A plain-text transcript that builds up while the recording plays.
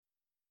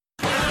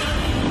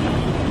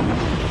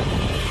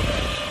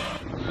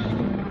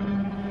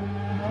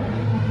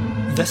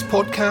This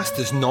podcast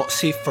is not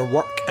safe for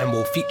work and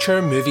will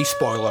feature movie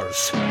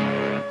spoilers.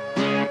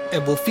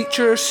 It will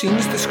feature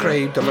scenes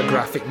described of a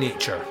graphic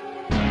nature.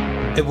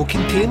 It will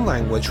contain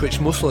language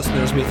which most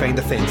listeners may find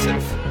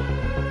offensive.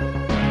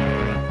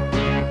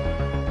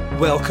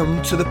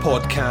 Welcome to the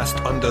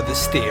podcast Under the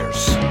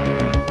Stairs.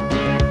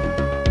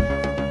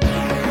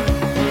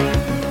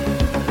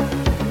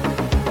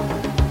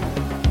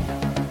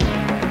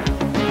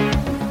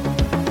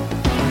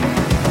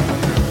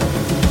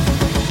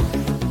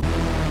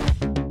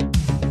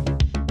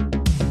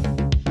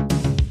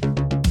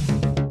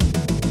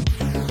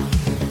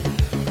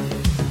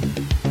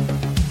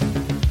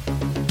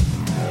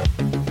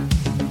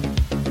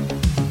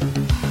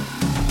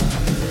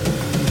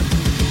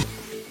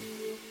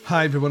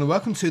 Hi everyone and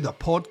welcome to the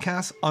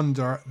podcast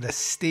Under the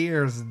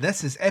Stairs.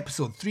 This is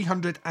episode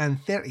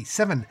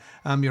 337.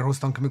 I'm your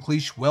host Duncan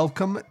McLeish.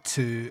 Welcome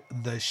to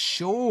the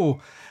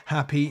show.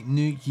 Happy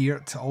New Year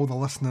to all the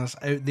listeners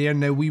out there.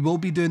 Now we will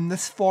be doing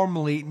this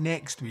formally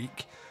next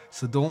week,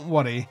 so don't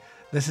worry.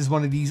 This is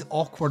one of these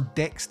awkward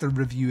Dexter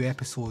review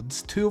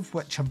episodes, two of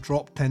which have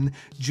dropped in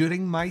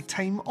during my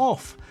time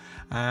off.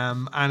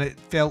 And it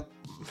felt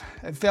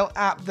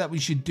apt that we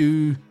should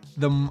do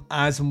them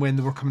as and when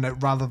they were coming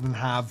out rather than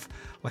have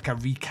like a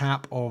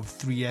recap of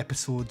 3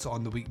 episodes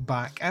on the week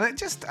back. And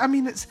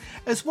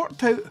it's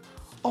worked out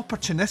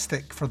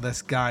opportunistic for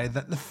this guy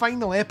that the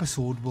final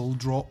episode will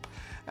drop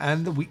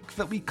in the week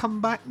that we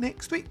come back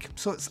next week.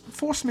 So it's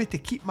forced me to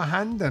keep my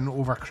hand in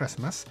over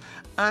Christmas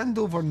and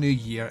over New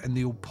Year in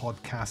the old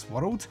podcast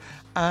world,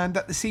 and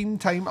at the same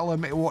time allow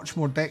me to watch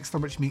more Dexter,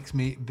 which makes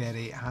me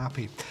very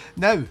happy.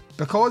 Now,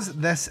 because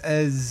this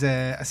is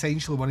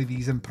essentially one of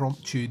these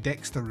impromptu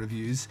Dexter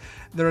reviews,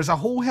 there is a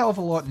whole hell of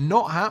a lot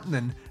not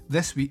happening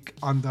this week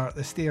Under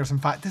the Stairs. In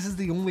fact, this is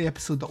the only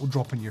episode that will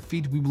drop in your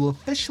feed. We will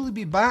officially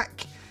be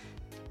back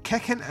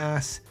kicking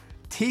ass,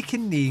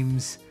 taking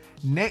names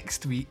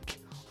next week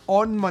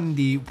on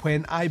Monday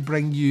when I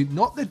bring you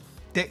not the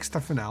Dexter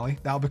finale,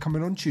 that'll be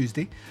coming on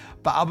Tuesday,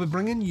 but I'll be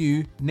bringing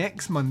you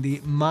next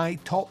Monday my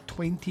top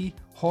 20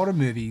 horror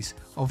movies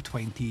of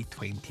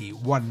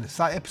 2021.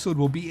 So that episode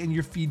will be in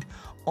your feed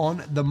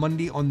on the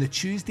Monday. On the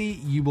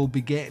Tuesday, you will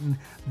be getting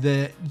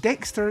the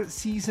Dexter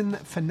season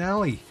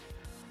finale.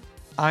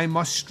 I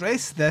must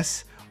stress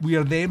this, we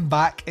are then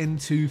back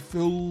into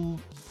full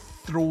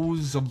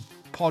throes of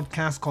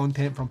podcast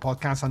content from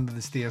Podcast Under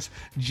the Stairs.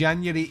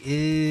 January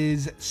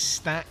is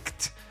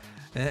stacked.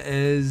 It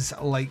is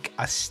like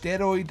a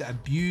steroid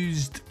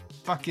abused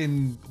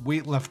fucking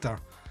weightlifter.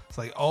 It's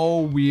like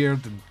all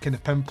weird and kind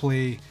of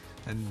pimply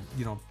and,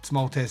 you know,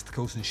 small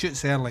testicles and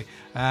shoots early,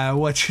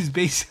 which is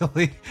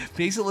basically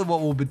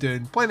what we'll be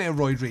doing. Plenty of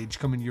roid rage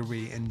coming your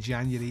way in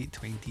January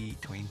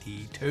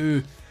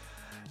 2022.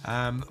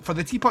 For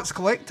the Teapots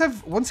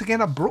Collective, once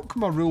again I broke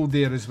my rule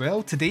there as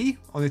well. Today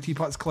on the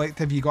Teapots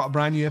Collective you got a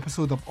brand new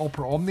episode of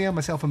Opera Omnia,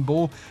 myself and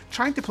Bo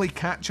trying to play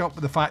catch up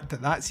with the fact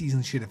that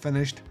season should have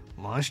finished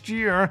last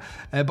year,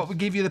 but we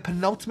gave you the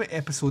penultimate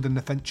episode in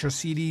the Fincher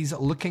series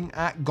looking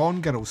at Gone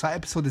Girl. So that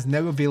episode is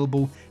now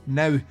available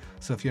now,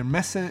 so if you're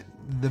missing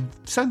the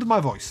sound of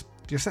my voice,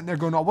 if you're sitting there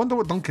going, I wonder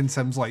what Duncan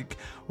sounds like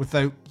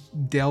without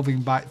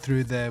delving back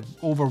through the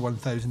over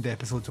 1,000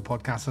 episodes of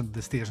Podcasts Under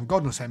the Stairs, and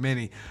God knows how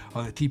many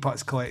on the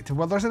Teapots Collective,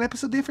 well, there's an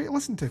episode there for you to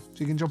listen to, so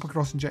you can jump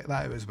across and check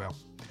that out as well.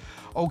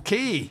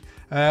 Okay,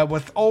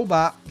 with all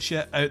that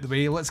shit out the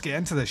way, let's get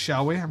into this,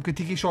 shall we? I'm going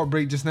to take a short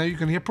break just now. You're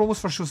going to hear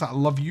promos for shows that I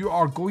love. You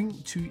are going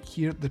to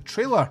hear the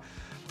trailer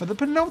for the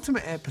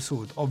penultimate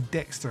episode of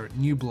Dexter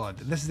New Blood.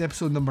 This is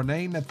episode number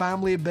 9, The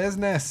Family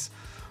Business.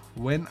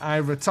 When I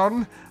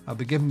return, I'll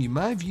be giving you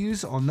my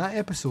views on that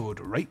episode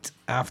right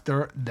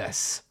after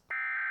this.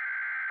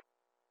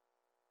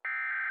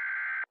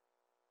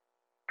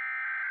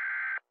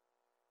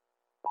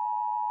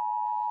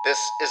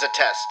 This is a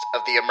test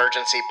of the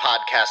emergency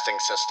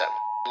podcasting system.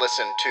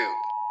 Listen to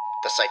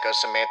the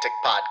Psychosemantic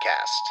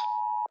Podcast.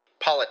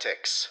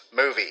 Politics,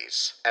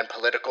 movies, and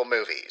political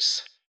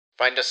movies.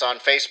 Find us on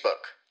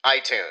Facebook,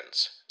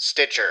 iTunes,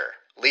 Stitcher,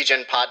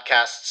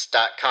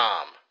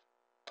 LegionPodcasts.com.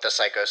 The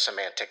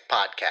Psychosemantic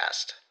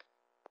Podcast.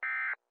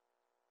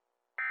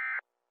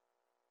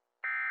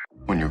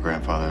 When your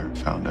grandfather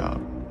found out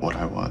what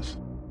I was,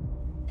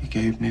 he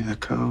gave me the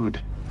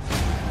code.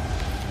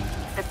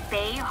 The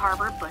Bay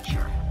Harbor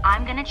Butcher.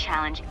 I'm gonna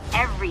challenge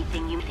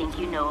everything you think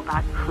you know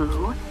about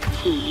who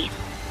he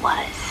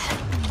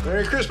was.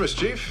 Merry Christmas,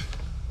 Chief.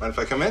 Mind if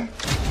I come in?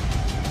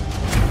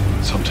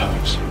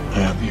 Sometimes I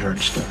have the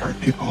urge to hurt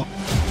people.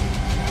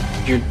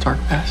 You're a dark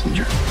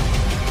passenger.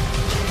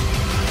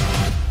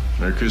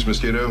 Merry Christmas,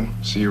 kiddo.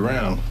 See you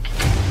around.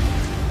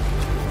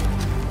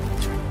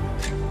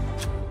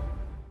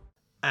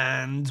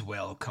 And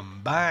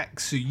welcome back.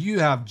 So you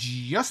have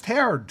just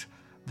heard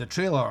the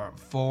trailer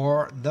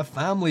for The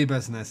Family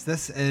Business.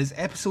 This is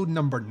episode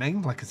number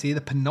 9, like I say,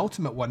 the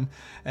penultimate one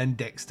in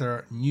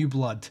Dexter New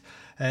Blood.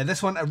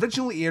 This one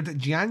originally aired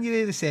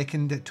January the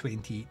 2nd,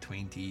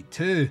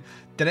 2022.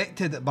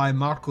 Directed by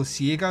Marco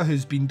Siega,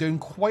 who's been doing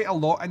quite a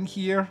lot in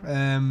here,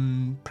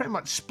 pretty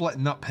much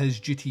splitting up his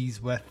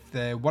duties with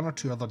one or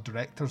two other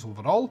directors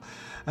overall.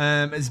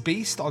 It's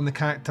based on the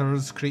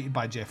characters created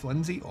by Jeff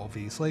Lindsay,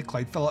 obviously.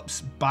 Clyde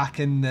Phillips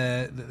back in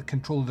the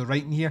control of the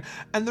writing here.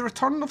 And the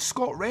return of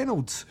Scott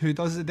Reynolds, who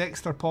does the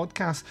Dexter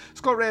podcast.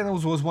 Scott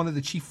Reynolds was one of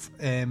the chief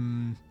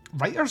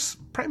writers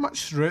pretty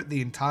much throughout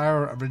the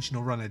entire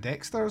original run of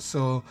Dexter,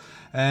 so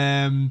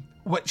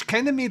which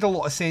kind of made a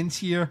lot of sense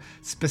here,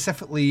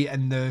 specifically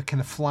in the kind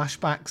of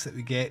flashbacks that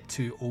we get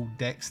to old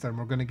Dexter, and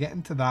we're going to get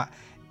into that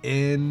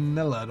in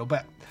a little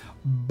bit.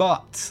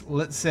 But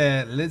let's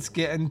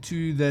get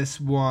into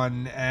this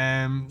one.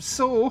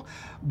 So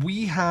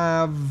we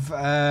have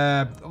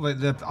a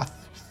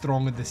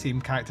throng of the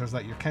same characters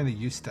that you're kind of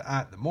used to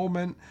at the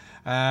moment.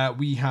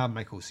 We have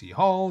Michael C.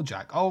 Hall,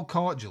 Jack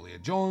Alcott, Julia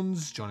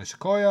Jones, Johnny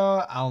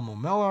Sequoia, Almo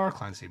Miller,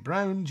 Clancy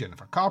Brown,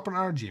 Jennifer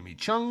Carpenter, Jamie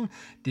Chung,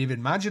 David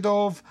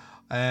Majidov.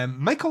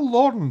 Michael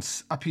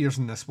Lawrence appears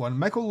in this one.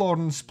 Michael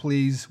Lawrence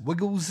plays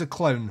Wiggles the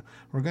Clown.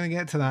 We're going to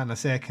get to that in a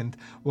second.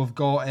 We've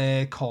got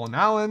Colin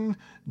Allen.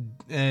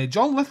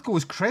 John Lithgow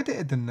is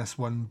credited in this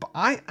one, but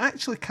I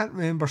actually can't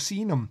remember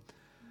seeing him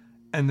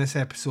in this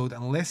episode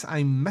unless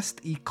I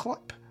missed a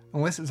clip.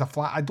 Unless it was a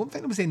flat. I don't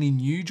think there was any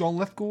new John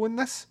Lithgow in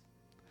this.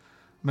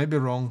 Might be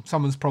wrong.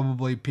 Someone's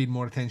probably paid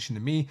more attention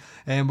to me.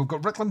 We've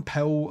got Rickland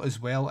Powell as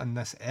well in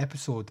this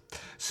episode.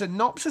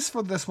 Synopsis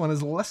for this one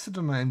is listed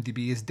on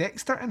IMDb as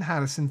Dexter and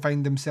Harrison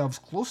find themselves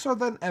closer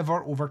than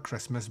ever over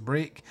Christmas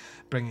break,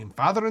 bringing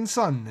father and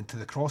son into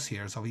the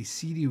crosshairs of a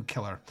serial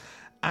killer.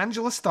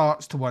 Angela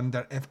starts to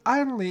wonder if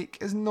Iron Lake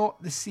is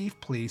not the safe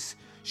place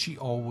she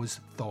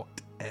always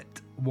thought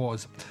it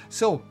was.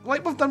 So,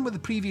 like we've done with the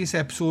previous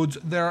episodes,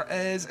 there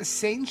is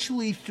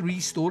essentially 3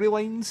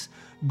 storylines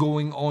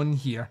going on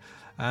here.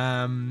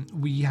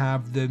 We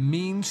have the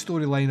main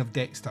storyline of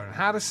Dexter and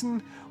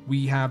Harrison.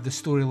 We have the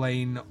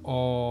storyline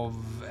of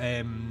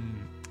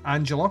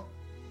Angela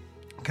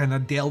kind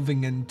of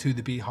delving into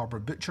the Bay Harbor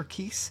Butcher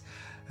case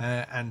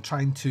and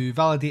trying to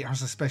validate her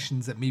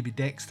suspicions that maybe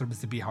Dexter was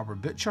the Bay Harbor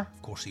Butcher.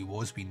 Of course he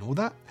was, we know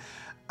that.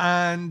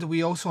 And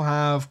we also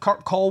have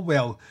Kurt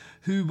Caldwell,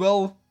 who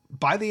will,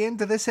 by the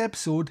end of this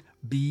episode,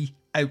 be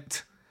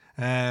out.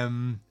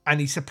 And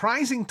a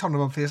surprising turn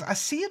of affairs. I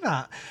say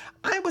that.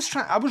 I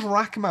was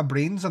racking my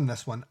brains on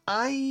this one.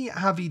 I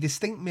have a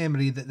distinct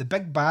memory that the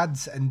big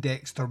bads in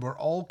Dexter were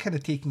all kind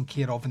of taken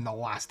care of in the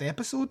last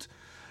episode.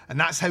 And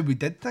that's how we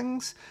did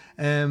things.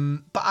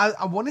 But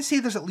I want to say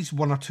there's at least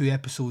 1 or 2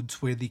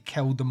 episodes where they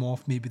killed them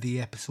off, maybe the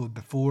episode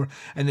before,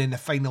 and then the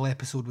final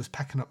episode was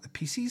picking up the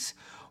pieces,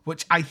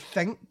 which I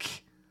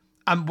think...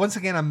 once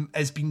again,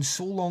 it's been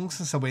so long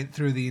since I went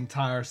through the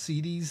entire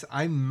series,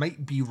 I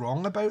might be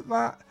wrong about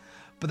that,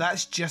 but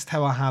that's just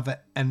how I have it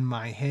in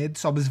my head.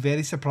 So I was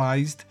very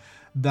surprised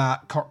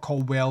that Kurt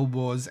Caldwell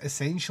was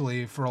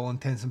essentially, for all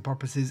intents and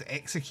purposes,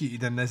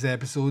 executed in this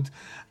episode,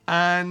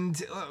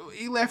 and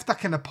he left a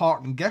kind of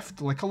parting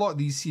gift, like a lot of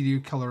these serial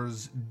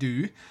killers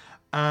do,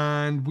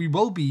 and we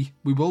will be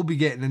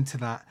getting into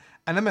that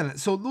in a minute.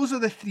 So those are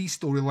the 3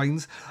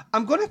 storylines.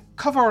 I'm going to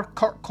cover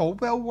Kurt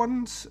Caldwell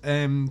ones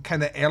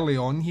kind of early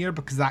on here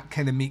because that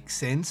kind of makes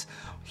sense.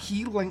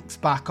 He links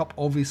back up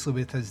obviously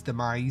with his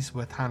demise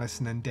with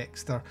Harrison and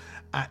Dexter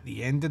at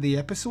the end of the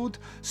episode,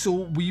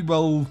 so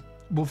we'll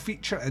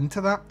feature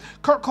into that.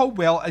 Kurt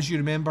Caldwell, as you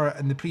remember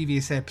in the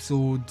previous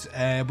episode,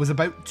 was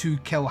about to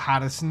kill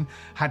Harrison,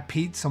 had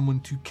paid someone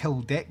to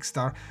kill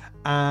Dexter,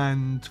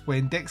 and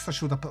when Dexter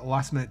showed up at the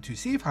last minute to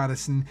save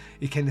Harrison,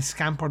 he kind of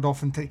scampered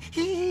off into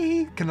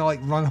kind of like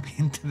run up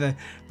into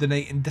the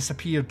night and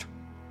disappeared.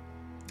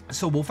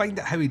 So we'll find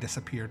out how he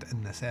disappeared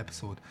in this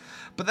episode.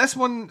 But this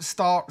one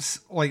starts,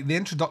 like the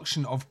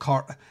introduction of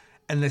Kurt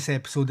in this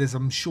episode is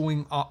him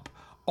showing up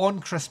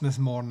on Christmas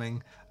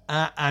morning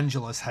at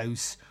Angela's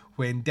house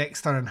when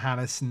Dexter and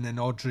Harrison and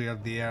Audrey are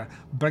there,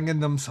 bringing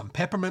them some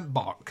peppermint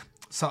bark.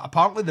 So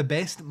apparently the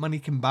best money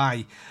can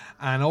buy,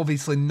 and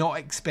obviously not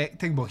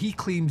expecting, well, he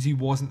claims he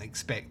wasn't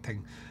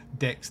expecting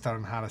Dexter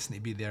and Harrison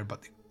to be there,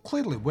 but they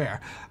clearly were,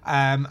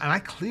 and I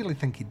clearly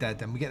think he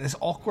did, and we get this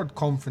awkward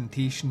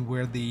confrontation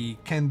where they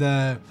kind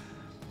of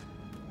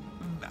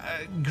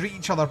greet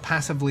each other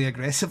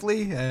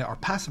passively-aggressively, or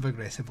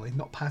passive-aggressively,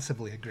 not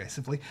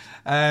passively-aggressively,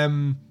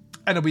 in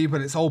a way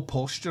where it's all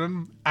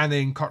posturing, and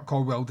then Kurt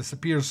Caldwell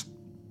disappears,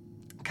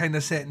 kind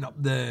of setting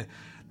up the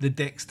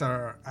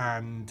Dexter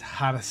and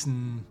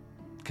Harrison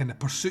kind of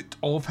pursuit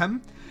of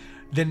him.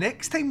 The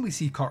next time we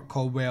see Kurt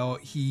Caldwell,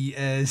 he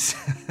is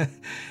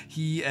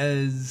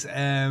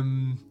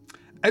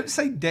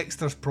outside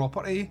Dexter's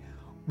property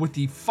with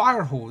the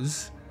fire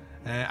hose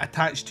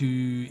attached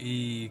to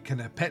a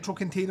kind of petrol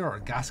container or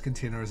gas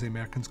container, as the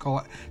Americans call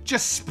it,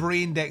 just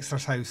spraying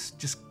Dexter's house,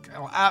 just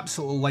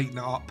absolutely lighting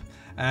it up,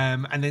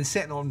 and then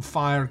setting it on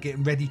fire,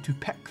 getting ready to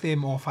pick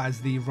them off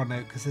as they run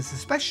out, because the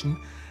suspicion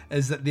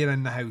is that they're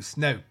in the house.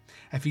 Now,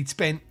 if he'd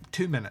spent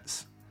 2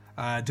 minutes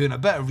doing a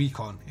bit of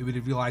recon, he would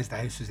have realised the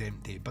house was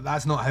empty, but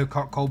that's not how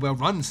Kurt Caldwell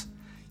runs.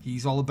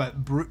 He's all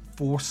about brute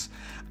force.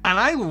 And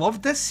I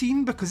love this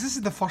scene because this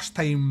is the first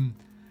time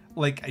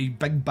like a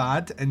big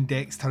bad in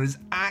Dexter is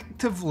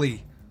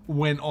actively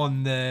went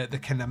on the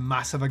kind of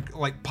massive,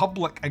 like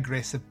public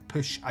aggressive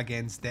push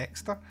against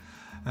Dexter.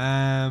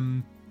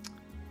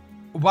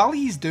 While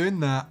he's doing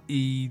that,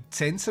 a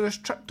sensor is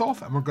tripped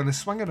off, and we're going to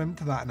swing around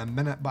to that in a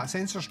minute, but a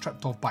sensor's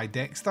tripped off by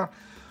Dexter,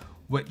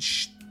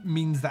 which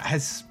means that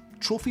his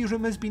trophy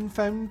room has been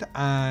found,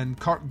 and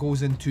Kirk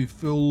goes into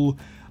full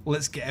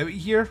let's get out of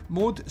here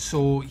mode.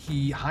 So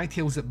he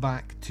hightails it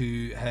back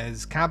to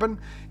his cabin,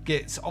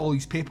 gets all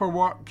his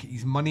paperwork,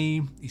 his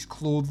money, his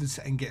clothes,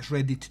 and gets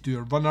ready to do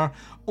a runner,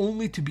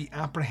 only to be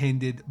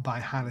apprehended by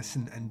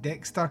Harrison and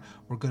Dexter.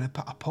 We're going to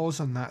put a pause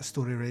on that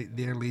story right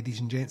there, ladies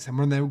and gents, and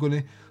we're now going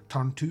to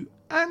turn to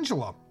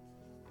Angela.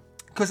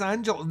 Because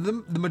Angela,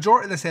 the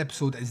majority of this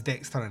episode is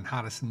Dexter and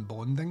Harrison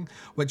bonding,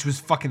 which was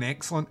fucking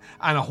excellent,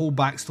 and a whole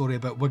backstory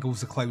about Wiggles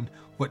the Clown,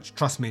 which,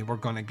 trust me, we're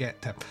going to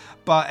get to.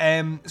 But,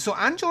 so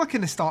Angela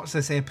kind of starts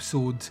this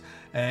episode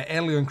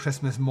early on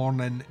Christmas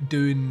morning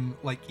doing,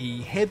 like,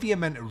 a heavy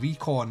amount of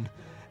recon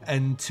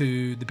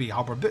into the Bay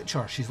Harbor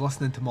Butcher. She's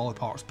listening to Molly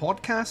Park's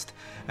podcast.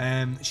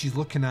 She's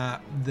looking at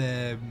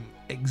the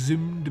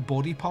exhumed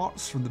body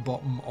parts from the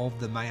bottom of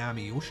the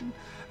Miami Ocean.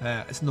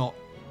 It's not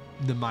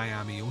the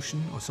Miami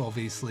Ocean, it's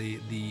obviously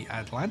the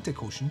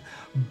Atlantic Ocean,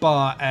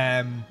 but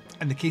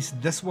in the case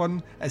of this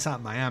one, it's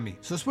at Miami.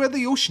 So it's where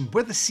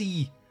the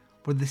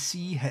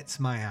sea hits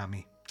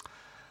Miami.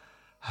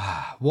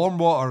 Warm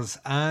waters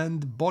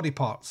and body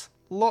parts.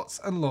 Lots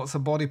and lots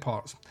of body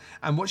parts.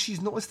 And what she's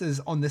noticed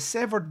is on the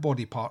severed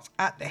body parts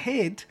at the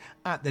head,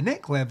 at the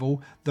neck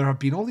level, there have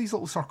been all these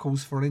little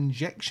circles for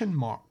injection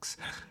marks.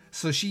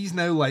 So she's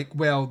now like,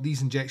 well,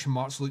 these injection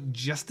marks look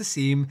just the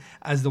same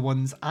as the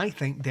ones I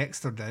think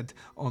Dexter did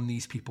on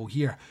these people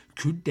here.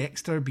 Could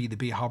Dexter be the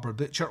Bay Harbor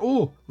Butcher?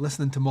 Oh,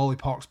 listening to Molly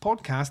Park's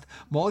podcast,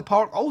 Molly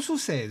Park also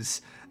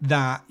says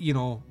that, you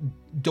know,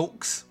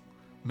 Dokes,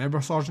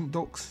 remember Sergeant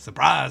Dokes?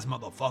 Surprise,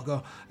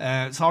 motherfucker.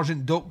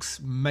 Sergeant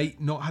Dokes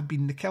might not have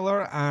been the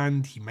killer,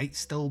 and he might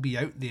still be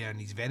out there, and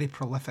he's very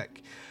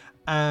prolific.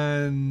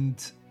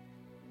 And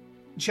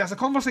she has a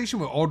conversation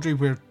with Audrey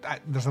where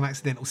there's an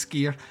accidental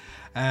scare,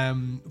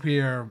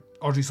 where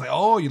Audrey's like,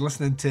 oh, you're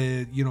listening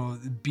to, you know,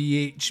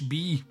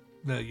 BHB,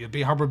 the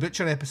Bay Harbor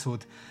Butcher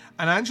episode.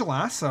 And Angela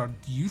asks her,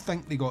 do you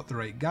think they got the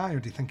right guy, or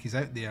do you think he's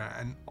out there?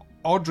 And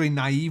Audrey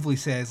naively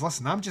says,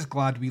 listen, I'm just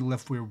glad we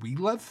live where we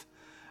live,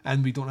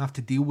 and we don't have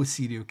to deal with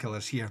serial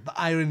killers here. The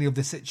irony of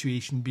the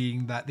situation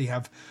being that they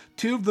have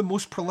two of the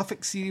most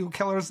prolific serial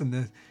killers in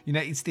the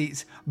United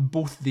States,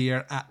 both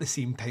there at the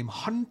same time,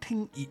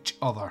 hunting each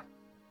other.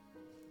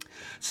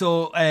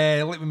 So,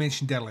 like we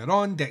mentioned earlier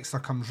on, Dexter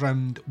comes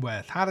round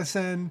with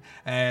Harrison.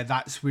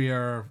 That's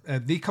where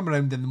they come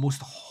around in the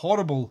most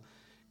horrible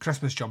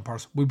Christmas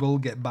jumpers. We will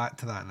get back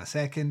to that in a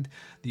second.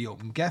 They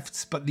open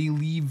gifts, but they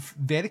leave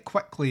very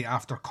quickly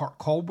after Kirk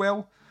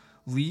Caldwell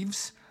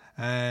leaves,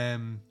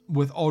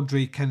 with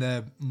Audrey kind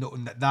of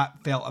noting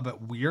that felt a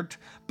bit weird.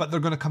 But they're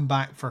going to come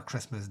back for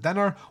Christmas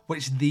dinner,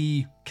 which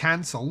they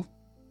cancel.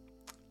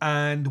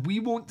 And we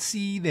won't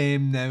see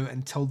them now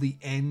until the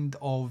end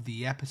of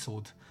the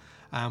episode.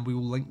 And we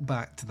will link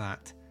back to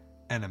that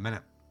in a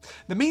minute.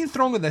 The main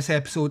throng of this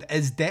episode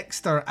is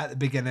Dexter at the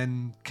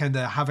beginning, kind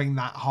of having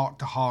that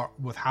heart-to-heart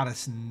with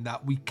Harrison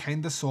that we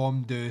kind of saw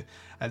him do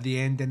at the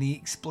end, and he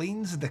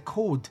explains the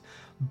code,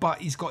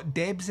 but he's got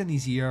Debs in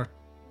his ear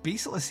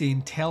basically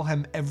saying, tell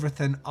him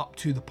everything up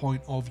to the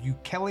point of you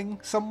killing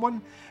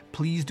someone.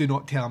 Please do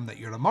not tell him that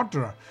you're a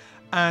murderer.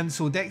 And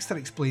so Dexter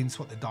explains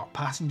what the Dark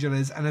Passenger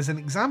is, and as an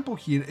example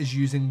here is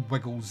using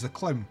Wiggles the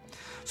Clown.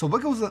 So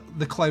Wiggles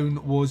the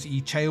Clown was a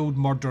child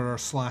murderer /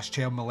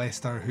 child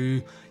molester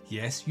who,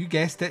 yes, you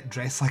guessed it,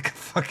 dressed like a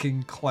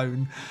fucking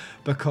clown,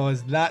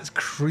 because that's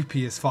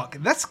creepy as fuck.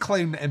 This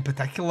clown in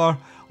particular,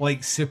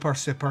 like super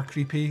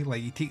creepy.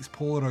 Like, he takes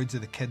Polaroids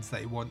of the kids that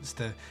he wants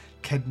to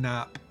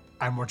kidnap,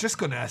 and we're just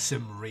going to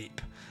assume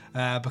rape,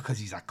 because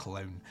he's a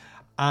clown.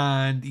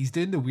 And he's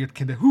doing the weird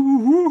kind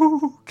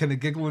of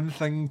giggling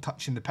thing,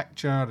 touching the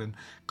picture, and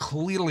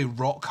clearly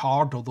rock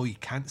hard, although you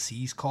can't see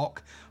his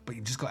cock. But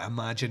you just got to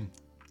imagine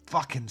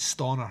fucking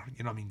stoner,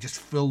 you know what I mean? Just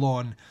full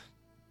on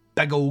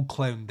big old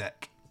clown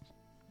dick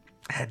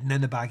hidden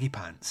in the baggy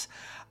pants.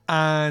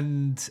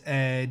 And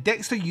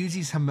Dexter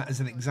uses him as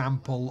an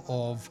example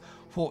of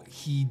what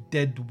he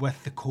did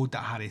with the code that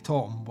Harry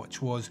taught him,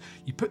 which was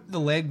you put the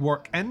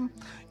legwork in,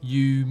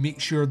 you make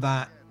sure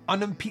that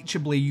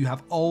unimpeachably you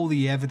have all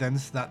the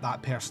evidence that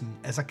that person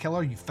is a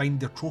killer, you find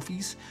their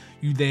trophies,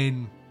 you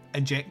then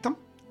inject them,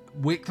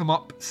 wake them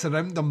up,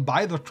 surround them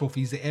by their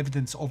trophies, the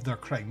evidence of their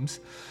crimes,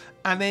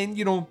 and then,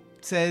 you know,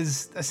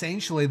 says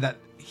essentially that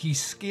he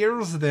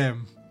scares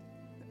them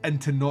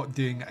into not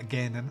doing it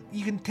again. And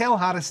you can tell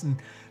Harrison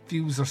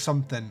feels there's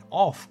something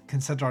off,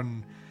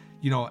 considering,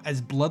 you know,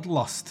 his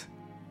bloodlust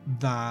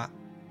that,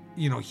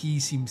 you know, he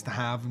seems to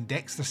have, and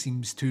Dexter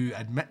seems to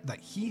admit that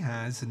he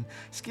has, and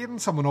scaring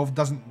someone off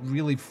doesn't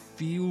really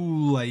feel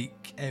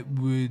like it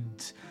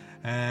would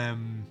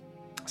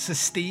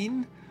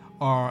sustain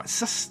or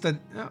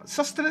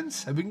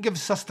sustenance. We can give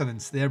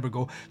sustenance, there we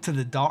go, to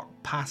the dark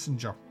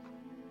passenger.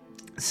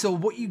 So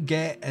what you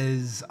get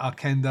is a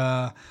kind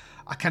of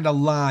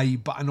lie,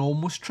 but an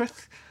almost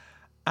truth.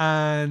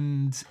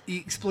 And he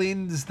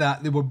explains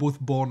that they were both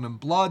born in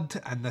blood,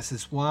 and this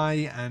is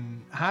why.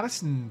 And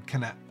Harrison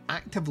kind of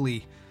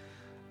actively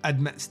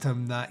admits to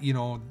him that it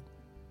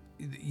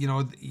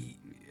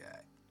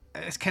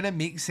kind of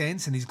makes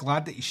sense, and he's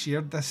glad that he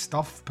shared this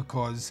stuff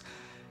because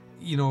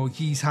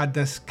he's had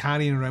this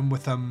carrying around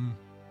with him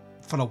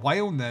for a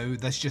while now.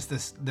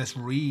 This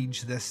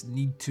rage, this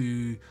need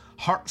to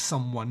hurt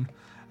someone,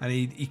 and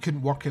he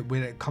couldn't work out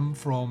where it come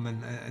from,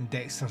 and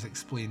Dexter's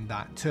explained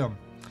that to him.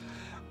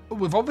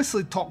 We've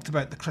obviously talked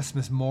about the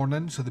Christmas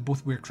morning, so they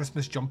both wear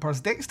Christmas jumpers.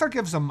 Dexter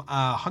gives him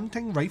a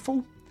hunting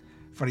rifle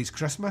for his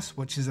Christmas,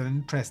 which is an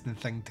interesting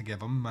thing to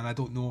give him, and I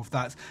don't know if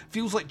that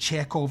feels like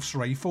Chekhov's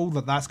rifle,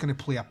 that's going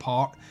to play a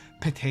part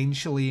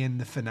potentially in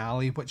the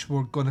finale, which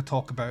we're going to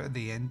talk about at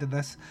the end of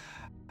this.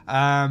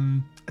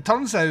 It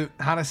turns out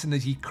Harrison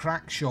is a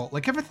crack shot,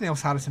 like everything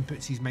else Harrison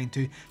puts his mind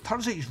to.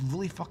 Turns out he's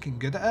really fucking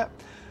good at it,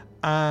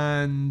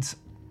 and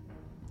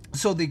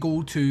so they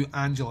go to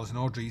Angela's and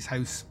Audrey's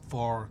house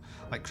for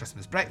like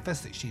Christmas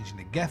breakfast, exchanging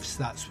the gifts.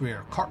 That's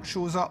where Kurt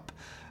shows up.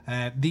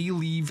 They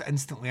leave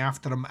instantly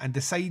after him and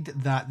decide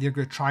that they're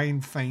going to try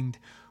and find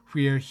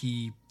where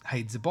he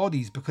hides the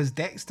bodies, because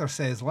Dexter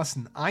says,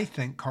 listen, I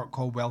think Kurt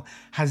Caldwell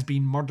has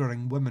been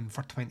murdering women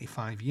for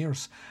 25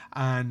 years.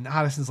 And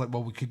Harrison's like,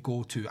 well, we could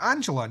go to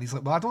Angela. And he's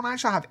like, well, I don't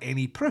actually have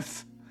any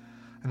proof.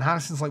 And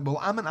Harrison's like, well,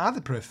 I'm an other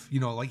proof,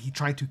 like he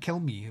tried to kill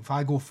me if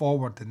I go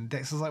forward. And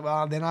Dexter's like,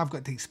 well, then I've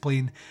got to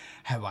explain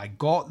how I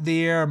got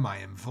there, my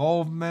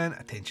involvement.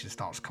 Attention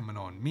starts coming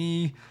on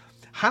me.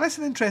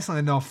 Harrison,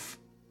 interestingly enough,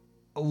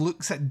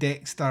 looks at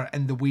Dexter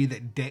in the way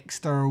that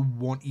Dexter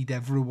wanted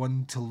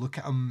everyone to look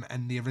at him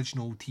in the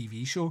original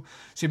TV show.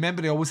 So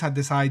remember, he always had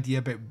this idea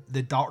about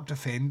the Dark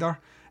Defender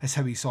is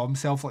how he saw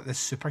himself, like this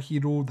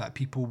superhero that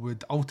people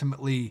would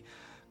ultimately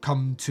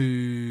come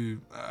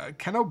to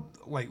kind of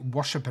like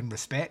worship and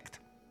respect.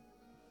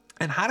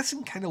 And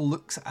Harrison kind of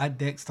looks at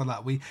Dexter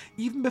that way.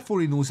 Even before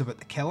he knows about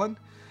the killing,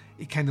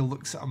 he kind of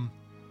looks at him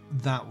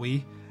that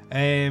way.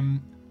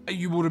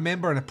 You will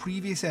remember in a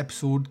previous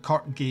episode,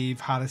 Kurt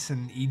gave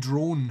Harrison a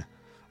drone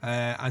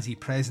as a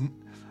present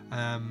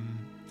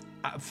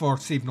for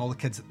saving all the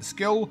kids at the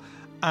school.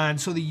 And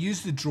so they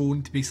used the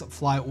drone to basically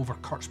fly over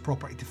Kurt's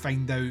property to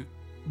find out,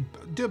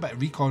 do a bit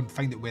of recon,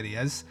 find out where he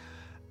is.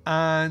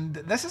 And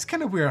this is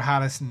kind of where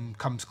Harrison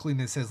comes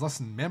clean and says,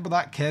 listen, remember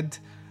that kid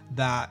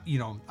that,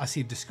 I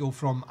saved the school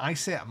from? I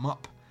set him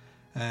up.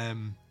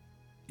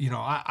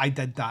 I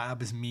did that. It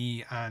was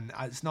me. And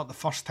it's not the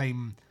first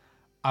time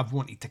I've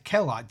wanted to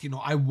kill.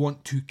 I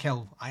want to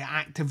kill. I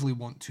actively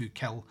want to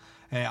kill.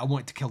 I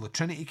want to kill the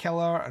Trinity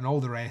Killer and all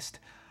the rest.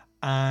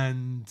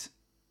 And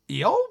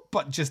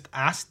but just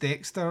ask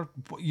Dexter,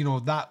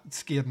 that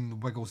scared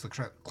and wiggles the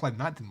clown.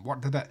 That didn't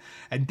work, did it?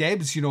 And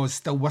Debs, is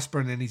still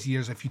whispering in his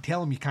ears, if you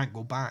tell him you can't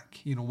go back,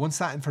 once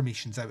that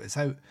information's out, it's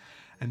out.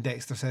 And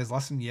Dexter says,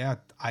 listen, yeah,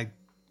 I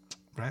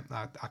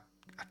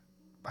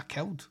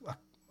killed.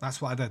 That's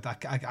what I did.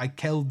 I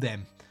killed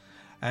them.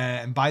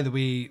 And by the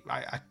way,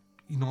 I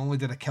not only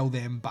did I kill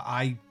them, but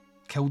I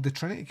killed the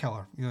Trinity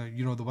Killer.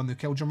 The one who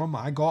killed your mum.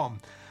 I got him.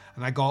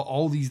 And I got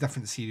all these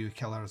different serial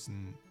killers.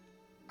 And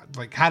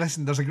like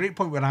Harrison, there's a great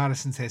point where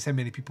Harrison says, how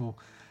many people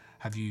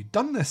have you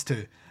done this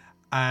to?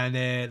 And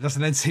there's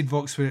an inside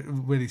box where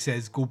he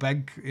says, go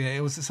big.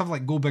 It was something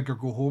like go big or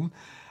go home.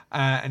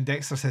 And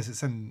Dexter says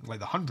it's in like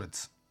the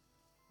hundreds,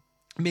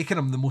 making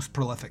him the most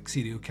prolific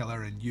serial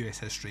killer in US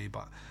history.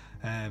 But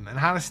and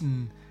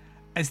Harrison,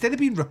 instead of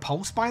being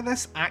repulsed by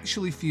this,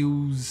 actually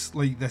feels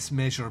like this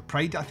measure of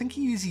pride. I think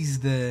he uses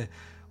the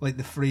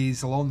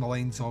phrase along the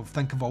lines of,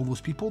 think of all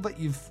those people that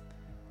you've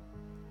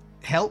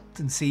helped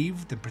and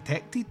saved and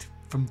protected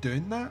from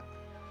doing that.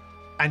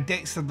 And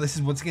Dexter, this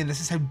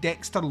is how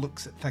Dexter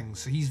looks at things.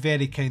 So he's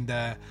very kind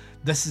of,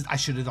 I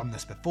should have done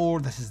this before,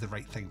 this is the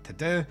right thing to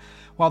do.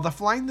 While they're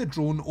flying the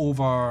drone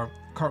over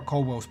Kurt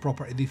Caldwell's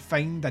property, they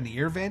find an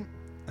air vent,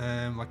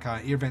 like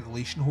an air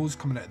ventilation hose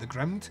coming out of the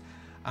ground,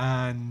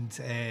 and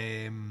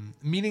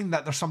meaning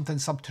that there's something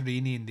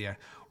subterranean there,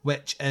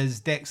 which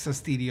is Dexter's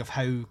theory of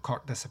how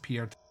Kurt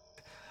disappeared.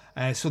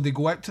 So they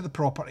go out to the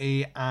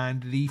property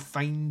and they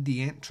find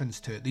the entrance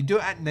to it. They do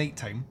it at night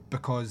time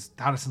because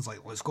Harrison's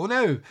like, let's go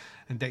now.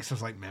 And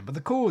Dexter's like, remember the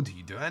code,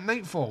 you do it at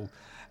nightfall.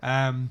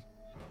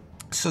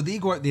 So they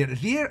go out there.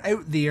 They're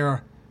out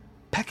there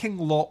picking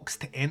locks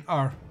to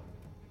enter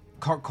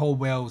Kurt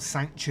Caldwell's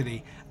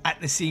sanctuary. At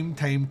the same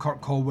time,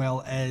 Kurt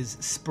Caldwell is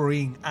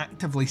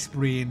actively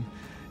spraying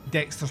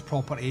Dexter's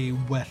property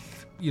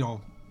with,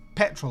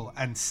 petrol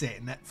and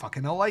setting it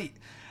fucking alight.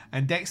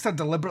 And Dexter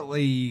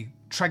deliberately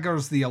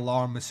triggers the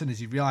alarm as soon as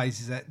he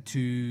realises it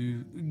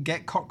to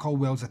get Kurt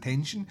Caldwell's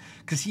attention,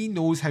 because he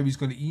knows that he's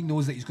going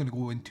to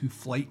go into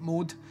flight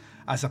mode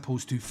as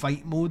opposed to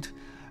fight mode,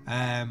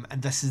 and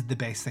this is the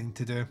best thing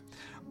to do.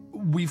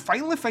 we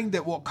finally find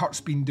out what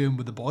Kurt's been doing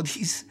with the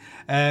bodies.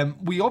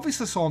 We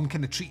obviously saw him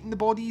kind of treating the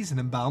bodies and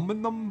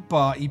embalming them,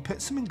 but he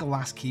puts them in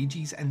glass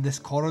cages in this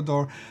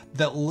corridor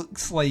that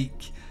looks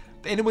like,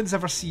 if anyone's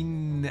ever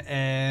seen,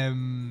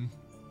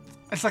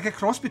 it's like a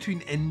cross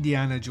between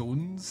Indiana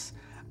Jones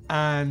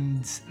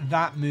and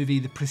that movie,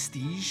 The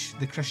Prestige,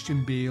 the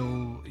Christian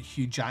Bale,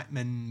 Hugh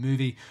Jackman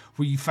movie,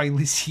 where you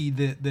finally see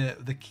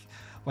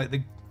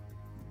the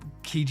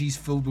cages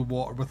filled with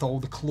water with all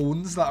the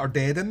clones that are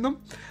dead in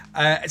them.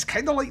 It's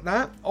kind of like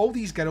that. All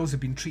these girls have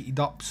been treated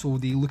up so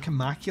they look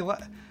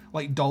immaculate,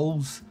 like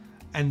dolls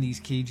in these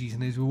cages.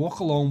 And as we walk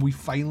along, we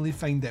finally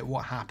find out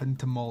what happened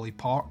to Molly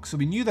Park. So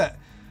we knew that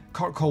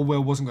Kurt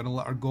Caldwell wasn't going to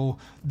let her go.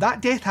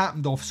 That death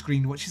happened off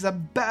screen, which is a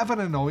bit of an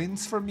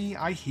annoyance for me.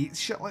 I hate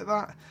shit like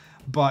that.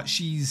 But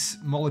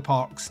Molly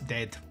Park's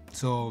dead.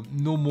 So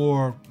no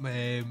more,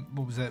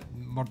 what was it,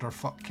 Murder,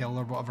 Fuck, Kill,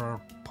 or whatever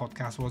her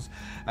podcast was.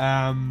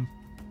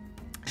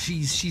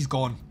 She's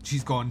gone.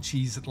 She's gone.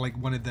 She's like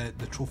one of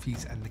the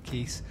trophies in the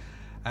case.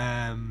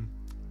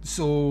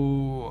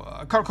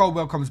 So Kurt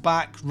Caldwell comes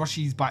back,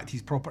 rushes back to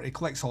his property,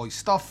 collects all his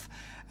stuff.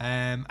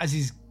 As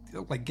he's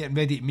like getting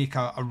ready to make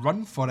a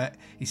run for it,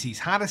 he sees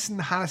Harrison.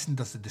 Harrison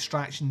does the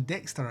distraction.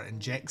 Dexter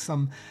injects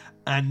him,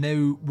 and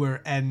now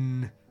we're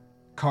in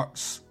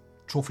Kurt's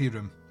trophy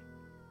room.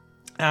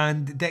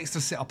 And Dexter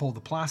set up all the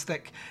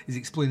plastic. He's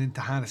explaining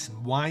to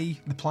Harrison why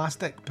the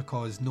plastic,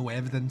 because no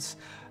evidence.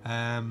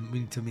 We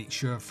need to make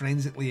sure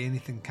forensically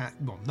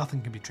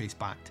nothing can be traced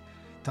back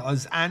to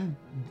us, and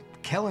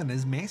killing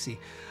is messy.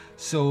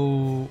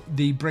 So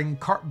they bring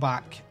Kurt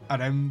back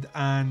around,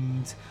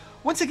 and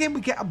once again we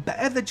get a bit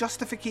of the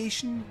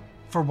justification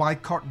for why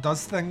Kurt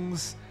does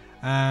things.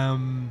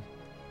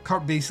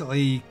 Kurt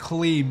basically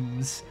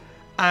claims,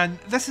 and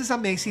this is a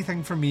messy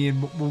thing for me,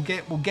 and we'll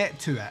get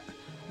to it.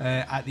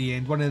 At the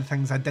end, one of the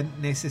things I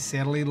didn't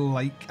necessarily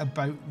like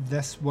about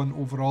this one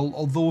overall,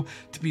 although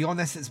to be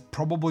honest it's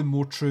probably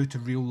more true to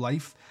real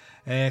life,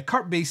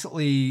 Kurt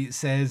basically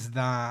says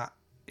that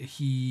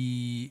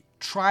he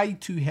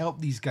tried to help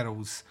these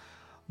girls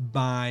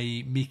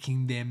by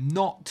making them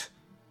not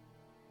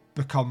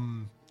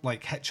become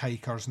like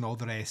hitchhikers and all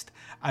the rest,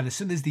 and as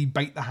soon as they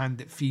bite the hand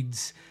that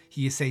feeds,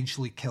 he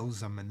essentially kills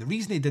them. And the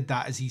reason he did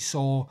that is he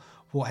saw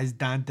what his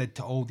dad did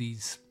to all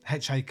these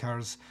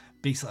hitchhikers,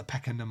 basically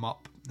picking them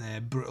up,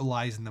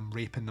 brutalising them,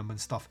 raping them and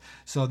stuff.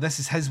 So this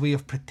is his way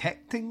of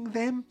protecting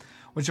them,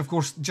 which of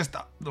course just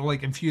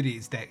like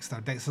infuriates Dexter.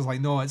 Dexter's like,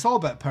 no, it's all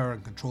about power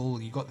and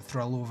control, you got the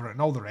thrill over it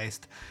and all the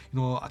rest. You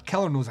know, a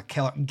killer knows a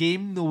killer.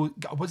 Game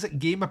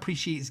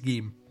appreciates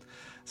game.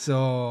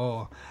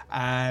 So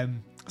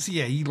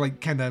yeah, he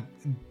like kind of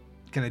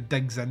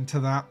digs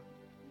into that.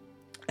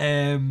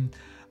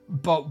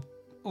 But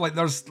like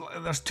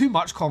there's too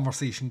much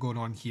conversation going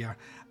on here,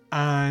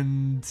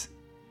 and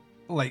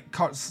like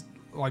Kurt's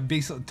like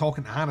basically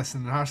talking to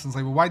Harrison, and Harrison's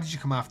like, well, why did you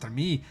come after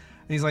me?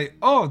 And he's like,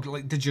 oh,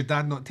 like, did your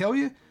dad not tell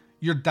you?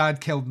 Your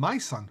dad killed my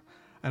son.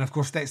 And of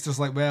course Dexter's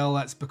like, well,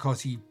 that's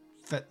because he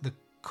fit the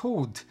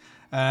code.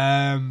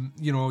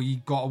 You know,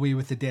 he got away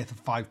with the death of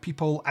 5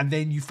 people. And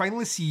then you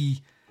finally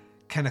see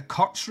kind of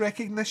Kurt's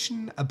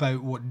recognition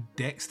about what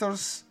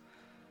Dexter's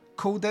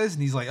code is,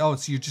 and he's like, oh,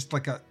 so you're just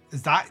like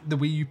is that the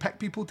way you pick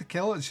people to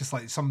kill? It's just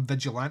like some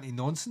vigilante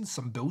nonsense,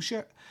 some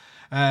bullshit.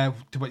 To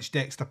which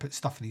Dexter puts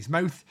stuff in his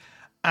mouth,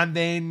 and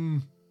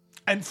then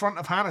in front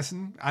of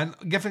Harrison, and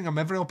giving him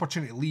every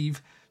opportunity to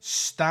leave,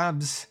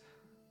 stabs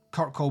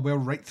Kurt Caldwell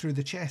right through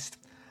the chest.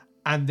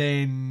 And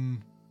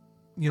then,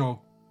 you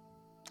know,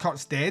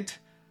 Kurt's dead.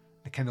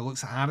 It kind of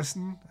looks at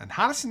Harrison, and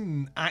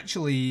Harrison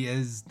actually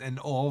is in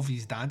awe of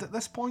his dad at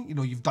this point. You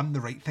know, you've done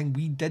the right thing.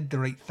 We did the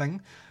right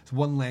thing. It's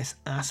one less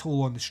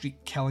asshole on the street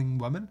killing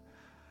women.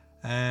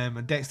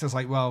 And Dexter's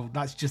like, well,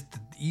 that's just the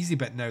easy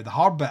bit now. The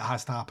hard bit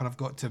has to happen. I've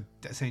got to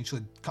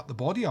essentially cut the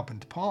body up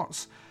into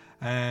parts.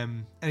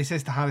 And he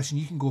says to Harrison,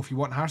 you can go if you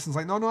want. And Harrison's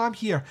like, no, I'm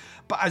here.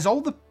 But as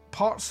all the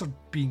parts are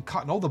being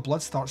cut and all the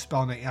blood starts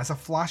spilling out, he has a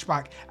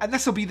flashback. And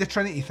this will be the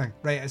Trinity thing,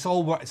 right? It's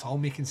all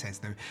making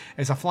sense now.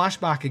 It's a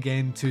flashback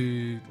again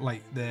to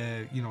like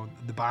the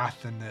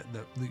bath and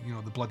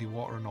the bloody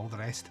water and all the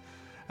rest.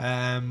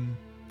 And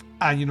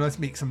this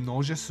makes him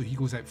nauseous, so he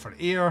goes out for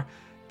air.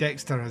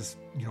 Dexter has,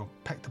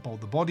 picked up all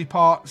the body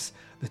parts.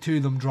 The two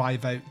of them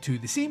drive out to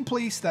the same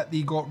place that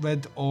they got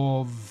rid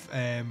of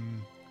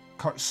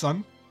Kurt's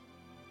son,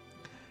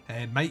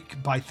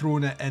 Mike, by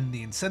throwing it in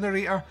the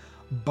incinerator,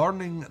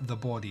 burning the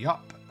body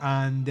up.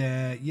 And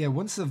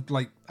once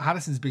they've,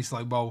 Harrison's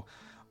basically like, well,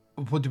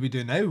 what do we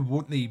do now?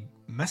 Won't they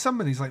miss him?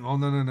 And he's like, well,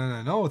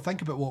 no.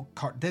 Think about what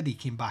Kurt did. He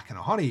came back in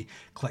a hurry,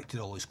 collected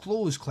all his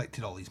clothes,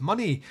 collected all his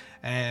money,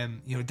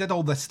 did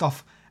all this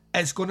stuff.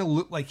 It's going to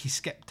look like he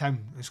skipped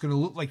town. It's going to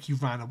look like he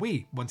ran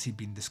away once he'd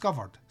been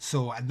discovered.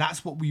 So, and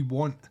that's what we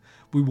want.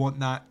 We want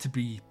that to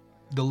be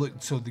the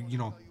look. So,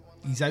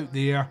 he's out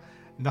there.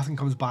 Nothing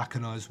comes back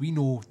on us. We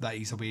know that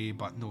he's away,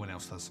 but no one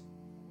else does.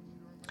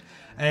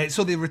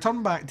 So they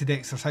return back to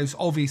Dexter's house.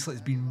 Obviously,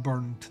 it's been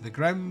burned to the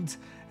ground.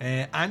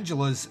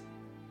 Angela's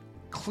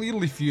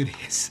clearly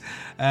furious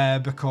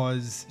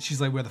because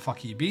she's like, where the fuck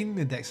have you been?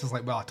 And Dexter's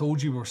like, well, I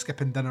told you we were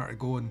skipping dinner to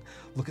go and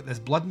look at this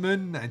blood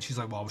moon. And she's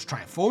like, well, I was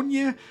trying to phone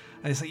you.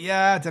 And it's like,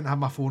 yeah, I didn't have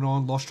my phone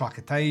on, lost track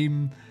of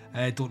time,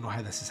 don't know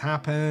how this has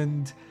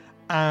happened.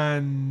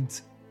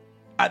 And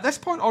at this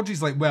point,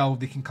 Audrey's like, well,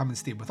 they can come and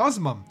stay with us,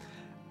 Mum.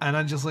 And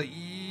Angela's like,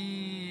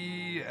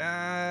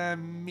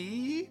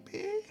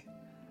 maybe?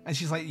 And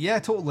she's like, yeah,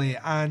 totally.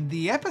 And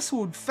the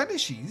episode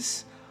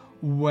finishes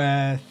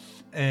with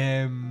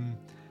Angela,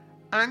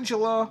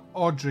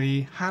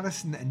 Audrey,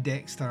 Harrison and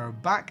Dexter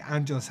back at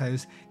Angela's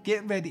house,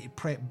 getting ready to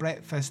prep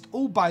breakfast.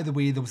 Oh, by the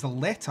way, there was a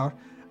letter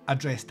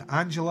addressed to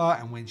Angela,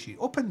 and when she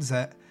opens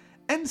it,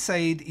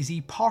 inside is a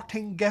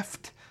parting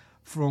gift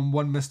from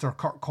one Mr.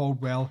 Kurt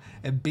Caldwell.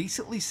 It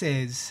basically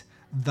says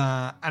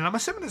that, and I'm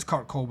assuming it's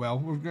Kurt Caldwell,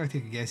 we're going to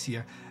take a guess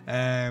here,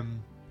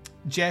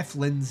 Jeff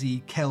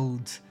Lindsay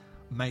killed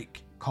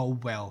Mike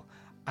Caldwell,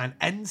 and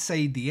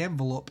inside the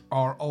envelope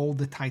are all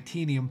the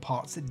titanium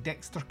parts that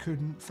Dexter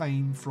couldn't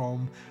find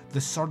from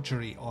the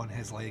surgery on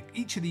his leg.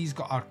 Each of these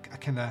got a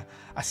kind of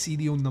a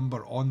serial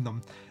number on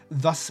them,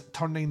 thus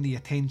turning the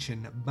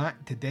attention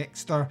back to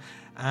Dexter,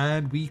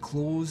 and we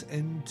close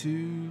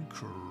into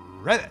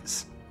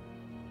credits.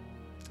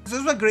 So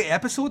this was a great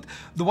episode.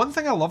 The one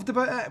thing I loved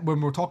about it,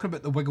 when we're talking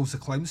about the Wiggles the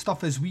Clown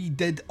stuff, is we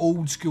did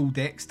old school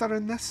Dexter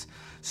in this.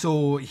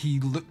 So he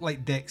looked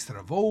like Dexter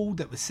of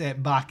old. It was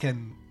set back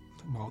in,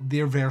 well,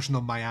 their version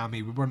of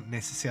Miami. We weren't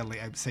necessarily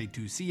outside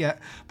to see it,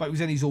 but it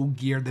was in his old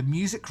gear. The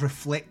music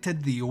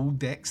reflected the old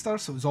Dexter,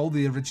 so it was all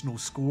the original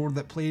score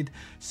that played.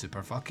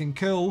 Super fucking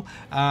cool.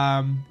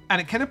 And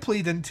it kind of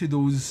played into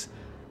those,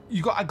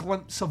 you got a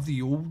glimpse of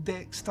the old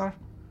Dexter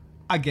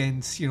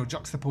against,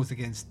 juxtaposed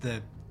against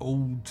the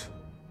old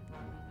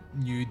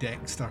new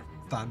Dexter,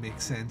 if that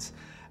makes sense.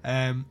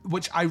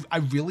 Which I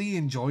really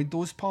enjoyed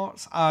those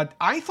parts.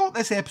 I thought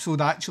this episode,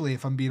 actually,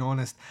 if I'm being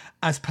honest,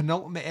 as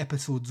penultimate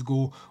episodes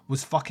go,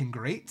 was fucking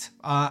great.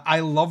 I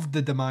loved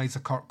the demise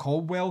of Kurt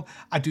Caldwell.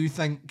 I do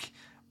think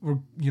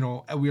we're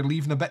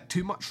leaving a bit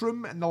too much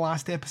room in the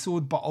last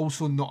episode, but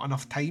also not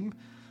enough time,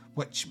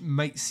 which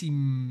might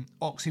seem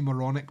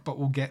oxymoronic, but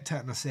we'll get to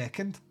it in a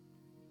second.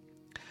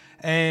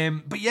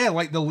 But yeah,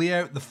 like the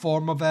layout, the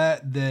form of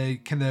it, the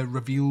kind of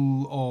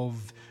reveal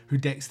of who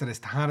Dexter is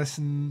to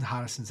Harrison,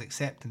 Harrison's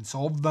acceptance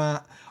of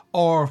that,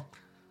 or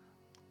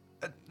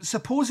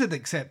supposed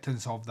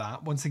acceptance of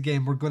that. Once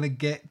again, we're going to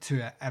get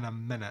to it in a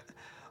minute.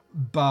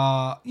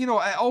 But, it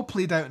all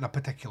played out in a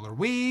particular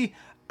way,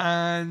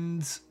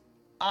 and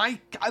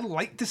I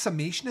like the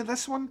summation of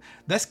this one.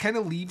 This kind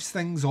of leaves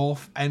things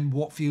off in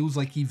what feels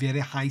like a very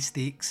high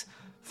stakes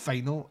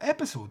final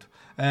episode.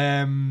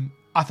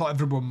 I thought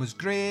everyone was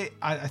great.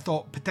 I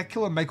thought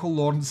particularly Michael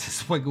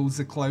Lawrence's Wiggles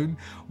the Clown.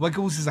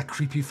 Wiggles is a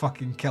creepy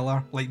fucking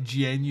killer, like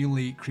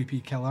genuinely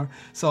creepy killer.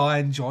 So I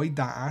enjoyed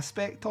that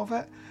aspect of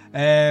it.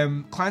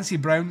 Clancy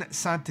Brown,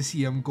 sad to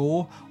see him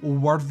go.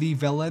 Worthy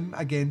villain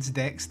against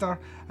Dexter.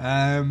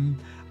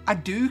 I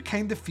do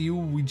kind of feel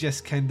we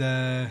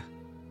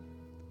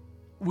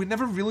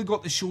never really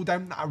got the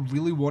showdown that I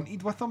really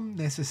wanted with him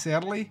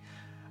necessarily.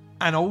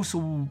 And also,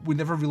 we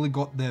never really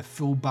got the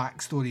full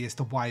backstory as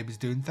to why he was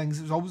doing things.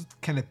 It was always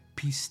kind of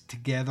pieced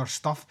together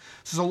stuff.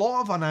 So there's a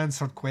lot of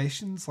unanswered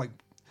questions. Like,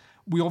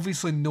 we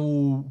obviously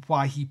know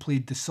why he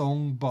played the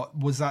song, but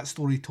was that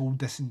story told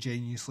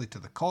disingenuously to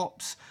the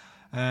cops?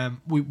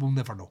 We'll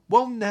never know.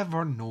 We'll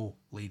never know,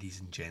 ladies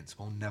and gents.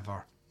 We'll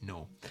never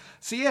know.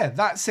 So yeah,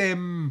 that's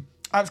kind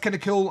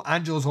of cool.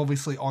 Angela's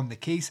obviously on the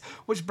case,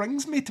 which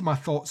brings me to my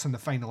thoughts on the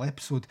final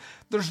episode.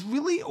 There's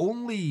really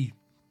only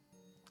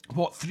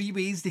 3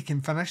 ways they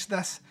can finish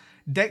this.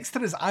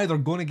 Dexter is either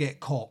going to get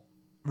caught,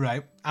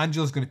 right?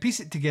 Angela's going to piece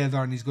it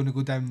together and he's going to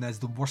go down as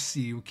the worst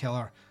serial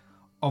killer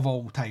of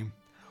all time,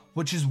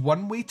 which is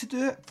one way to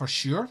do it for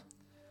sure.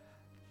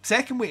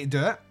 Second way to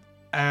do it,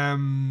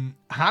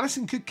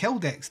 Harrison could kill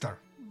Dexter.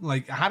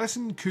 Like,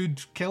 Harrison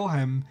could kill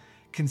him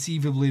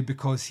conceivably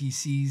because he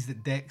sees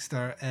that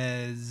Dexter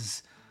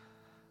is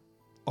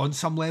on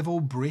some level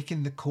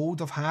breaking the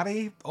code of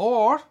Harry,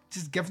 or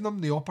just giving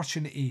him the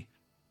opportunity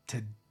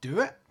to do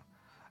it.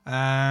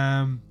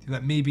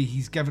 That maybe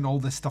he's given all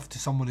this stuff to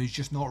someone who's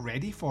just not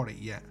ready for it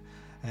yet,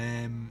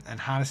 and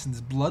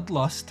Harrison's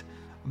bloodlust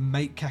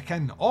might kick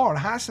in, or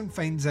Harrison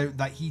finds out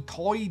that he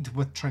toyed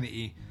with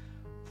Trinity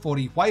for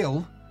a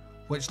while,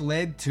 which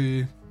led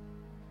to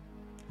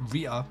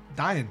Rita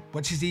dying,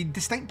 which is a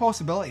distinct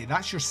possibility.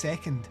 That's your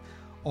second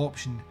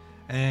option.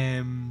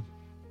 And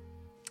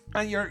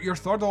your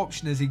third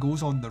option is he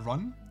goes on the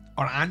run,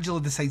 or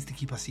Angela decides to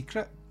keep a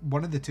secret.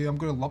 One of the two. I'm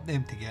going to lump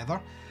them together.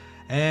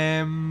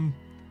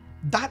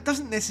 That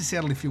doesn't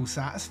necessarily feel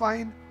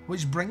satisfying,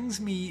 which brings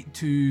me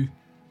to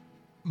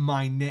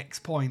my next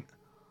point.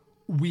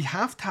 We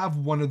have to have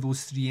one of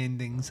those three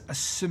endings,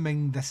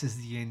 assuming this is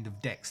the end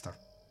of Dexter.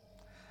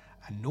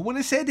 And no one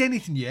has said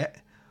anything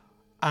yet,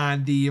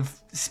 and they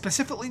have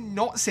specifically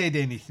not said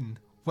anything,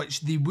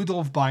 which they would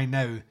have by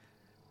now.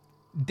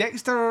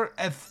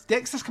 If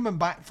Dexter's coming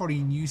back for a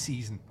new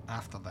season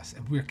after this,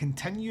 if we're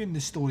continuing the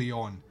story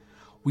on,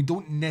 We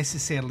don't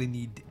necessarily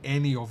need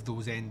any of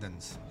those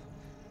endings,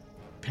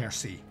 per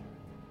se.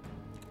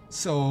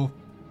 So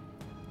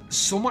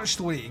much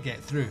story to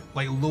get through,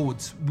 like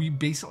loads. We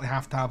basically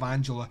have to have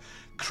Angela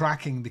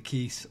cracking the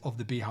case of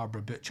the Bay Harbor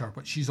Butcher,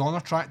 which she's on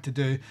her track to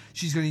do.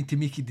 She's going to need to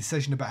make a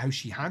decision about how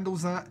she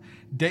handles that.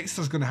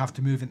 Dexter's going to have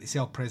to move into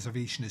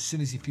self-preservation as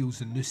soon as he feels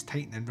the noose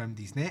tightening around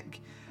his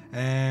neck.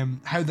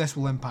 How this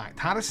will impact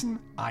Harrison,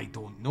 I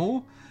don't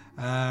know.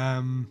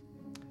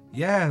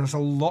 Yeah, there's a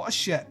lot of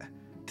shit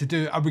to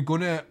do. Are we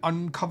going to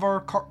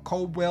uncover Kirk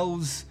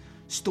Caldwell's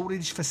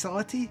storage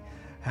facility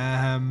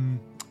and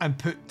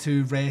put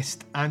to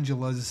rest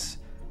Angela's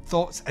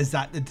thoughts? Is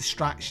that the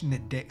distraction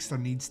that Dexter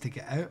needs to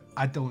get out?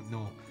 I don't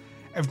know.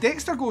 If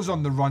Dexter goes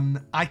on the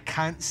run, I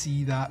can't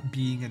see that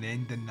being an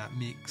ending that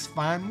makes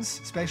fans,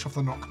 especially if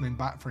they're not coming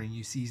back for a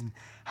new season,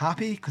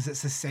 happy, because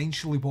it's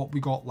essentially what we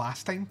got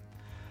last time.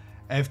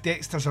 If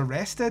Dexter's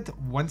arrested,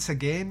 once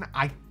again,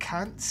 I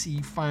can't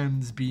see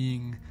fans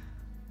being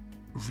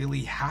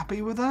really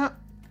happy with that.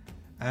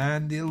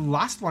 And the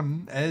last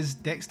one is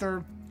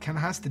Dexter kind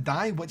of has to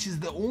die, which is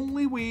the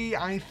only way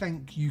I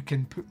think you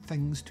can put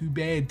things to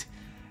bed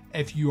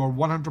if you are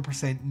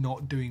 100%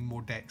 not doing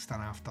more Dexter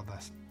after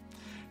this.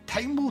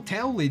 Time will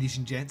tell, ladies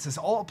and gents. It's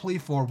all to play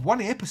for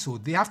one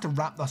episode. They have to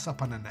wrap this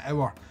up in an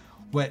hour,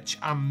 which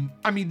I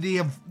mean,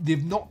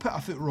 they've not put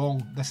a foot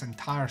wrong this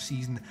entire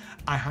season.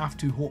 I have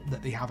to hope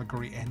that they have a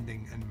great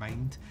ending in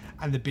mind,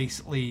 and they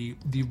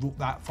wrote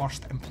that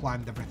first and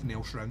planned everything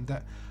else around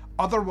it.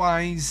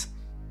 Otherwise,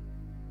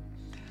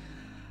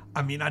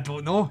 I mean, I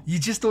don't know. You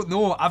just don't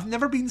know. I've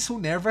never been so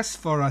nervous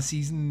for a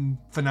season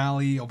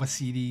finale of a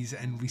series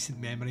in recent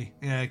memory,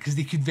 because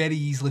they could very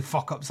easily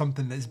fuck up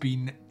something that's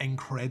been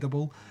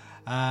incredible.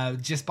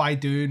 Just by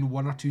doing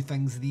one or two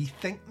things they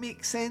think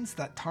make sense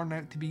that turn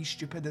out to be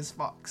stupid as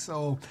fuck.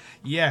 So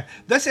yeah,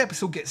 this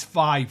episode gets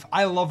 5.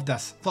 I love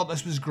this. Thought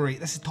this was great.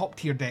 This is top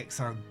tier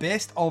Dexter.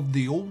 Best of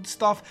the old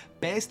stuff,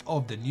 best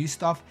of the new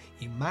stuff.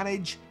 A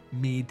marriage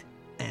made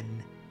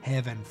in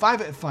heaven.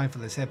 5 out of 5 for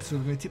this episode.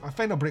 I'm going to take my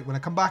final break. When I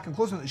come back and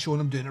close out the show,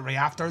 and I'm doing it right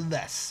after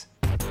this.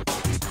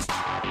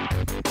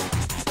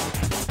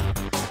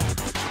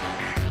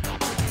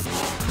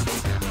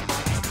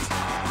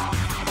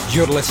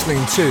 You're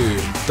listening to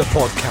the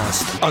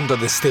podcast Under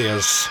the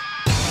Stairs.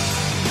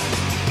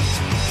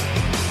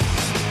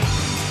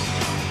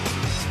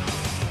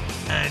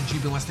 And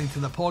you've been listening to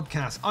the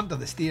podcast Under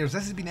the Stairs.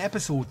 This has been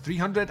episode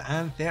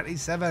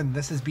 337.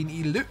 This has been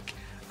a look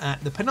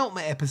at the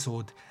penultimate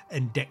episode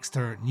in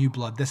Dexter New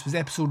Blood. This was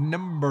episode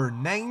number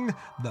 9,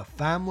 The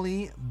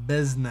Family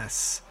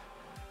Business.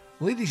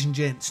 Ladies and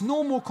gents,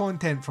 no more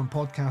content from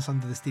Podcast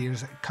Under the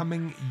Stairs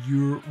coming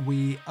your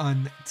way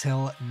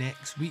until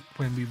next week,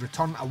 when we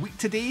return a week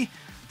today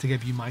to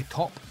give you my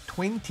top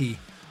 20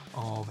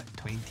 of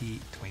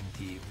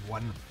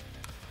 2021.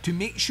 To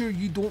make sure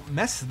you don't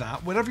miss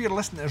that, wherever you're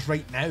listening to us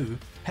right now,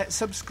 hit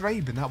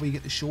subscribe, and that way you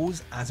get the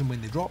shows as and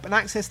when they drop, and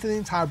access to the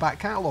entire back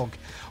catalogue.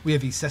 We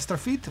have a sister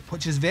feed,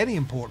 which is very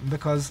important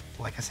because,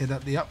 like I said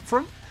at the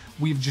upfront,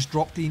 we've just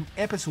dropped an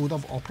episode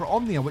of Opera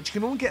Omnia, which you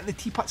can only get in the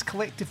Teapots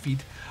Collective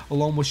feed,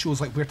 along with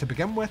shows like Where to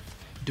Begin With,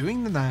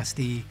 Doing the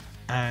Nasty,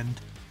 and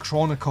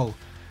Chronicle.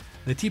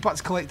 The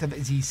Teapots Collective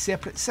is a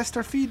separate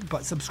sister feed,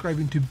 but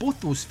subscribing to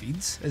both those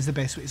feeds is the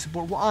best way to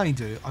support what I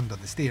do Under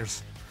the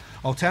Stairs.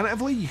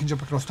 Alternatively, you can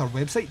jump across to our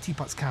website,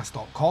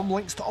 teapotscast.com.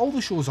 Links to all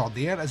the shows are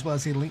there, as well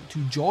as a link to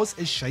Jaws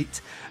is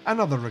Shite and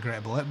Other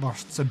Regrettable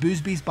Outbursts, a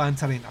booze-based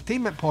banter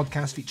entertainment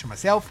podcast featuring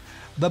myself,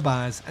 The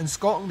Baz, and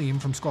Scott and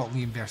Liam from Scott and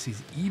Liam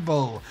vs.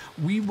 Evil.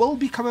 We will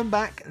be coming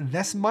back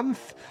this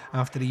month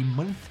after a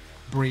month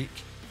break,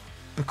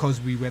 because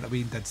we went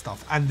away and did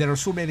stuff, and there are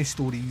so many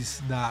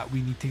stories that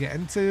we need to get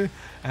into.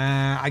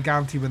 I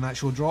guarantee when that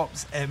show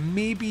drops, it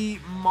may be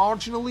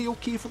marginally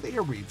okay for the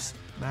airwaves.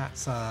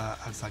 That's a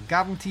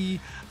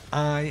guarantee.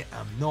 I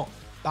am not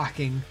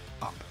backing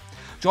up.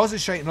 Jaws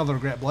is Shite and Other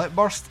Regrettable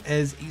Outburst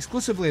is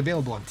exclusively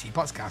available on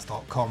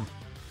teapotscast.com.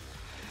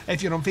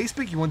 If you're on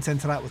Facebook, you want to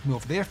interact with me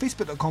over there,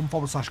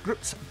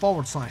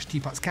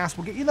 facebook.com/groups/teapotscast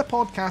will get you the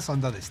podcast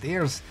Under the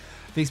Stairs.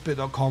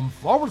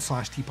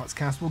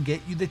 Facebook.com/teapotscast will get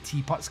you the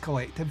Teapots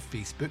Collective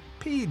Facebook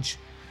page.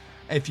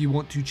 If you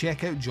want to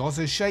check out Jaws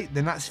is Shite,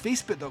 then that's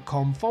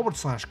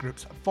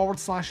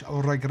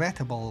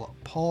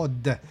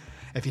facebook.com/groups/regrettablepod.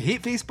 If you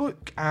hate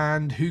Facebook,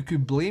 and who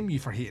could blame you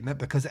for hating it,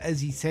 because it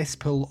is a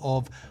cesspool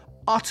of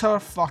utter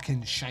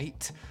fucking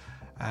shite,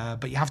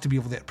 but you have to be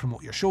able to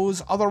promote your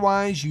shows,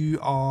 otherwise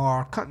you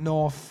are cutting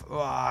off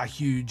a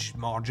huge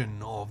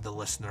margin of the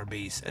listener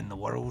base in the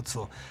world.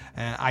 So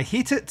I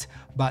hate it,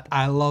 but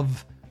I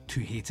love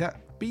to hate it.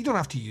 But you don't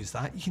have to use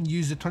that. You can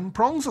use the twin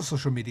prongs of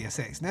social media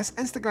sexiness,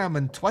 Instagram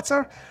and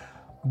Twitter.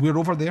 We're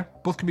over there.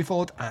 Both can be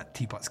followed at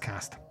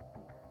TeapotsCast.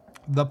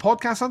 The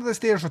podcast Under the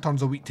Stairs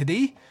returns a week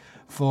today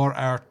for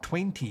our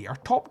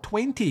top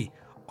 20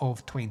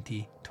 of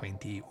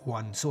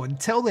 2021. So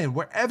until then,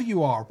 wherever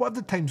you are,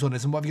 whatever the time zone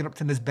is, and whatever you're up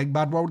to in this big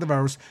bad world of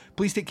ours,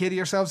 please take care of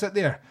yourselves out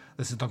there.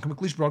 This is Duncan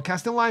McLeish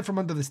broadcasting live from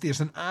Under the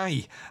Stairs, and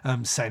I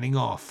am signing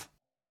off.